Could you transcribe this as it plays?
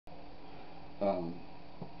Um,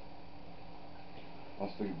 I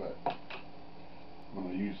was thinking about when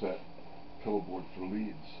I use that pillow board for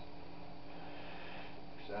leads.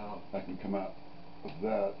 So I can come out of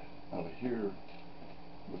that, out of here,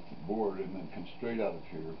 with the board, and then come straight out of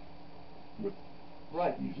here with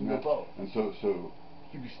right, you using can go that. both. And so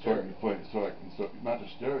You can be so I stereo. can play, so not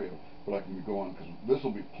just stereo, but I can be going, because this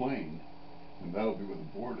will be plain, and that'll be with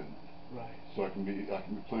a board in it. Right. So I can be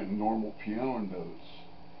playing normal piano notes,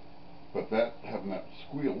 but that having that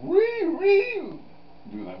squeal, wee wee,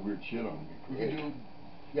 doing that weird shit on me. You can do,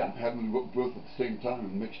 yeah. Having them both at the same time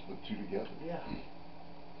and mix the two together. Yeah.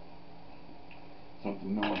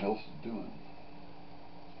 Something no one else is doing.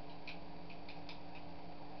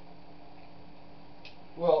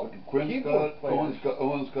 Well, look, Quinn's got it.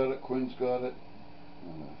 Owen's got it. Quinn's got it.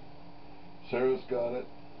 Sarah's got it.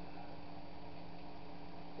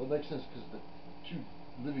 Well, it makes sense because the two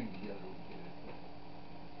living together would get it.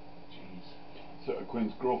 Jeez. So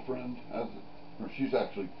Quinn's girlfriend has it, or she's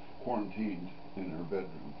actually quarantined in her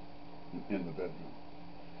bedroom, in the bedroom.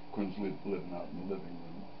 Quinn's living out in the living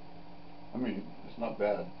room. I mean, it's not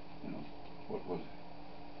bad, you know. What was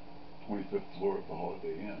it? 25th floor at the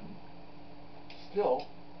Holiday Inn. Still.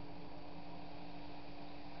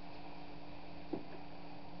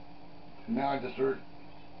 Now I just heard,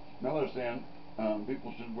 now they're saying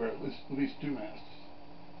people should wear at least 2 masks.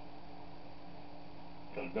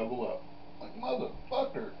 Gotta double up. Like,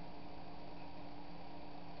 motherfucker.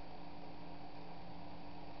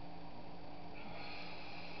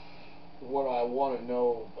 What I want to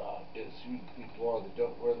know about is who the people are that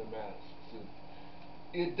don't wear the masks.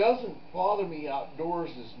 It doesn't bother me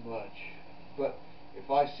outdoors as much, but if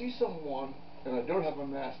I see someone and I don't have a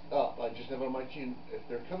mask up, I just have it on my chin, if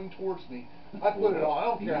they're coming towards me, I put it on. I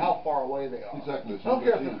don't care how far away they are. Exactly. I don't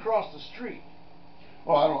care if they're across the street.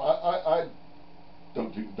 Oh, I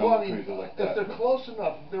don't crazy like that. If they're close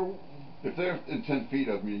enough, if they're in 10 feet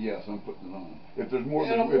of me, yes, I'm putting it on. If there's more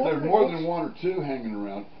than 1 or 2 hanging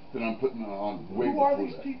around, then I'm putting it on way before that. Who are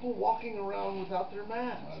these people walking around without their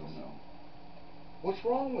masks? I don't know. What's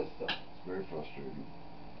wrong with them? It's very frustrating.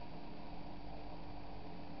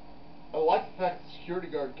 I like the fact the security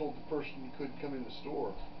guard told the person you couldn't come in the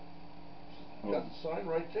store. Got the sign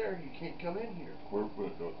right there, you can't come in here. Where?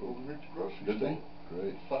 Over here at the grocery store. Did they?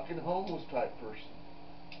 Great. Fucking homeless type person.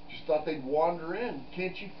 Just thought they'd wander in.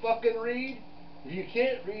 Can't you fucking read? If you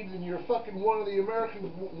can't read, then you're fucking one of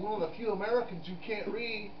the few Americans who can't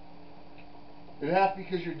read. And half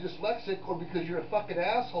because you're dyslexic or because you're a fucking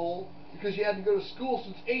asshole because you had to go to school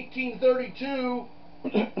since 1832.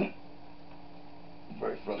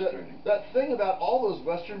 Very frustrating. That thing about all those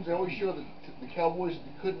westerns, they always show the cowboys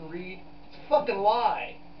that couldn't read. It's a fucking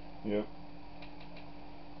lie. Yep.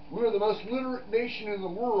 We were the most literate nation in the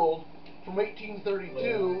world from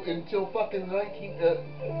 1832 until fucking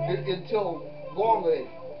until long age.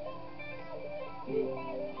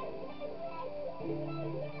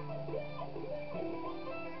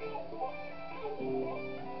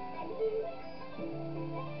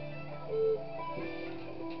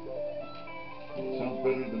 Sounds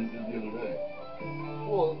better than it did the other day.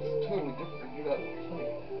 Well, it's totally different. You got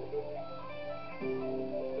plenty.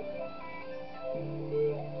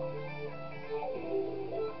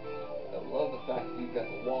 I love the fact that you got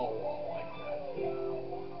the wall like that.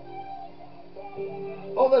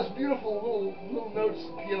 Oh, that's beautiful. Little notes,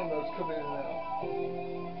 piano notes coming in and out.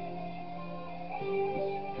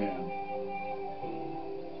 This pan.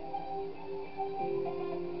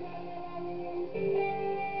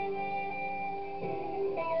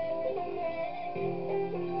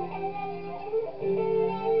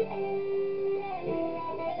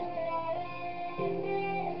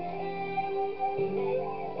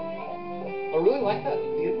 I really like that,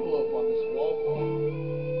 the envelope on this wall clock.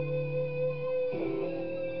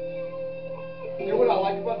 You know what I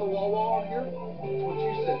like about the wall on here? It's what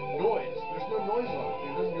you said, noise. There's no noise on it.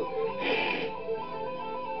 It doesn't go.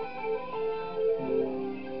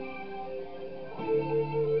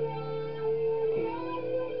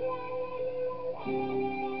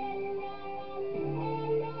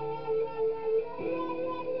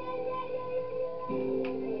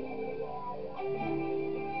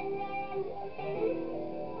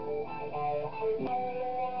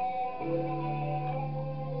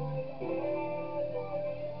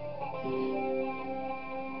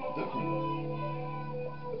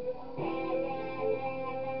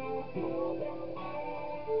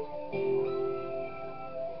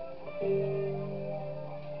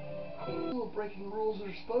 Breaking rules that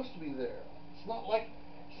are supposed to be there. It's not like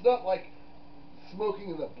smoking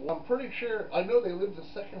in the. I'm pretty sure. I know they lived the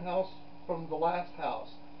second house from the last house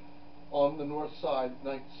on the north side.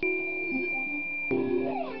 9th.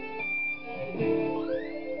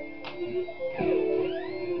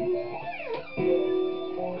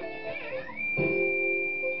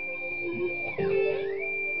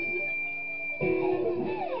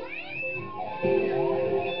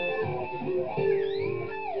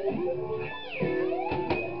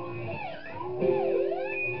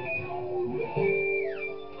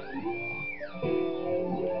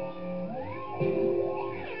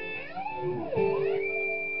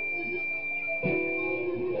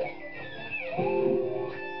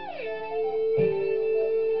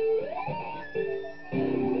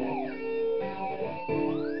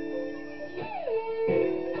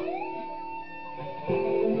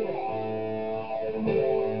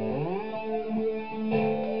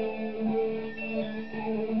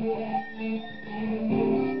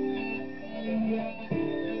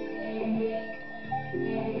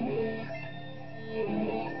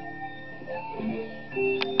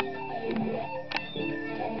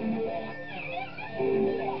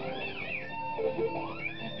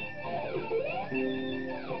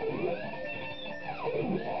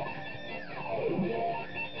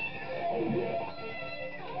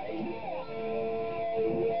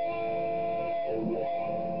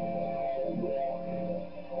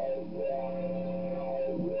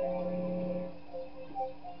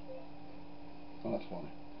 Oh, that's funny.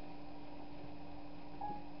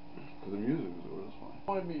 Because the music was funny.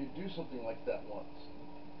 They wanted me to do something like that once.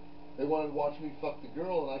 They wanted to watch me fuck the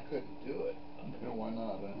girl, and I couldn't do it. Yeah, why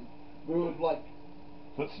not, eh? But it was like,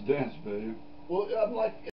 Let's dance, babe. well, I'm like,